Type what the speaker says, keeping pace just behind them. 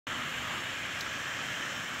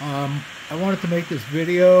I wanted to make this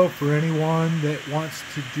video for anyone that wants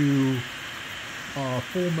to do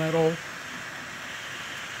full metal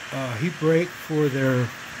heat break for their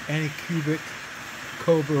Anycubic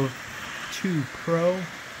Cobra 2 Pro.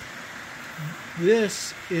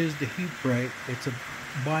 This is the heat break. It's a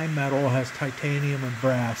bimetal, has titanium and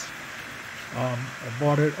brass. I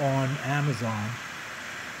bought it on Amazon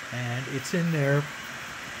and it's in there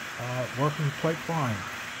working quite fine.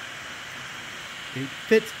 It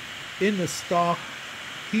fits in the stock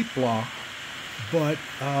heat block, but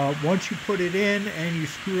once you put it in and you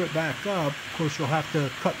screw it back up, of course you'll have to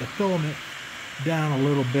cut the filament down a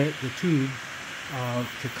little bit, the tube,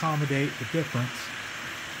 to accommodate the difference,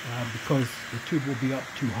 because the tube will be up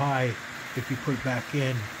too high if you put it back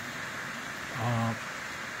in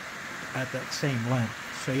at that same length.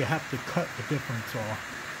 So you have to cut the difference off.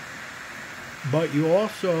 But you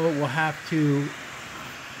also will have to,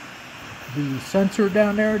 the sensor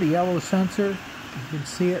down there, the yellow sensor, you can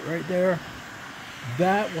see it right there,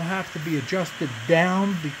 that will have to be adjusted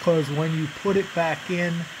down, because when you put it back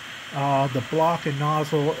in, the block and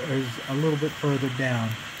nozzle is a little bit further down.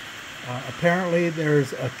 Apparently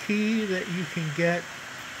there's a key that you can get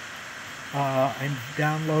and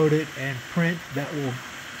download it and print that will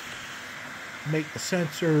make the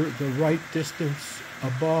sensor the right distance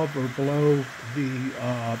above or below the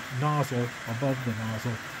nozzle, above the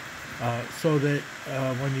nozzle, so that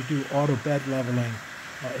when you do auto bed leveling,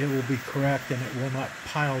 it will be correct and it will not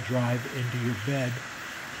pile drive into your bed.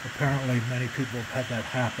 Apparently many people have had that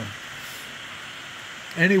happen.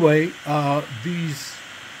 Anyway, these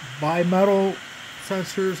bimetal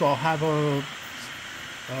sensors, I'll have a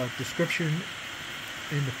description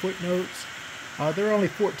in the footnotes. They're only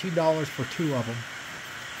 $14 for 2 of them,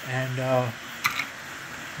 and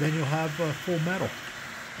then you'll have full metal,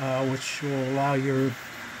 which will allow your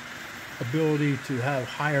ability to have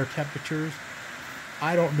higher temperatures.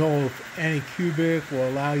 I don't know if Anycubic will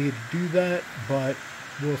allow you to do that, but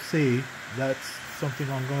we'll see. That's something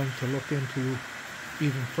I'm going to look into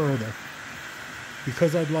even further,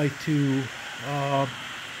 because I'd like to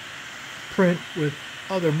print with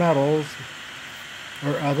other metals,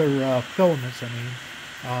 or other filaments, I mean,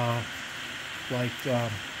 like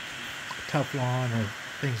Teflon or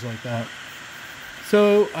things like that.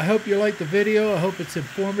 So I hope you like the video. I hope it's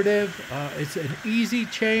informative. It's an easy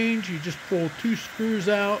change. You just pull 2 screws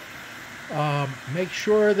out. Make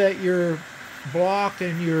sure that your block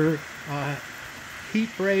and your heat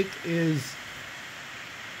break is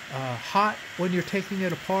hot when you're taking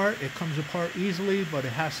it apart. It comes apart easily, but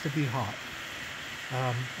it has to be hot.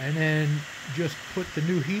 And then just put the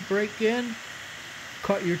new heat break in,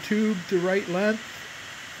 cut your tube the right length,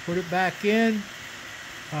 put it back in,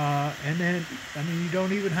 and then, I mean, you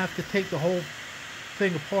don't even have to take the whole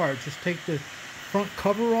thing apart. Just take the front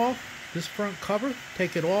cover off, this front cover,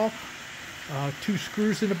 take it off, 2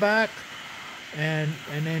 screws in the back, and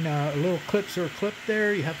then little clips are clipped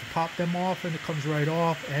there. You have to pop them off and it comes right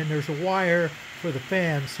off, and there's a wire for the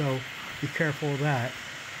fan, so be careful of that.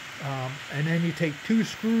 And then you take 2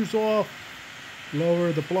 screws off,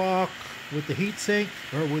 lower the block with the heat sink,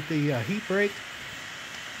 or with the heat break,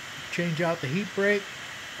 change out the heat break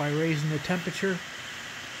by raising the temperature.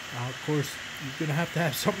 Of course, you're going to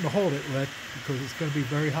have something to hold it with, because it's going to be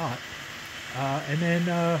very hot. And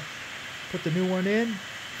then put the new one in,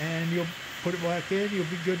 and you'll put it back in. You'll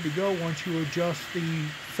be good to go once you adjust the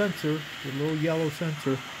sensor, the little yellow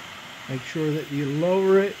sensor. Make sure that you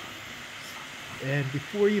lower it, and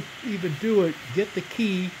before you even do it, get the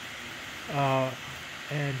key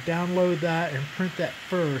and download that and print that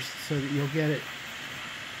first, so that you'll get it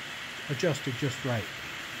adjusted just right.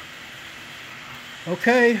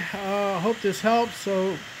 Okay, I hope this helps.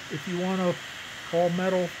 So if you want a all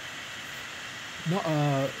metal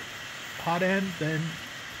hot end, then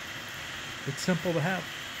it's simple to have.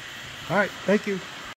 All right, thank you.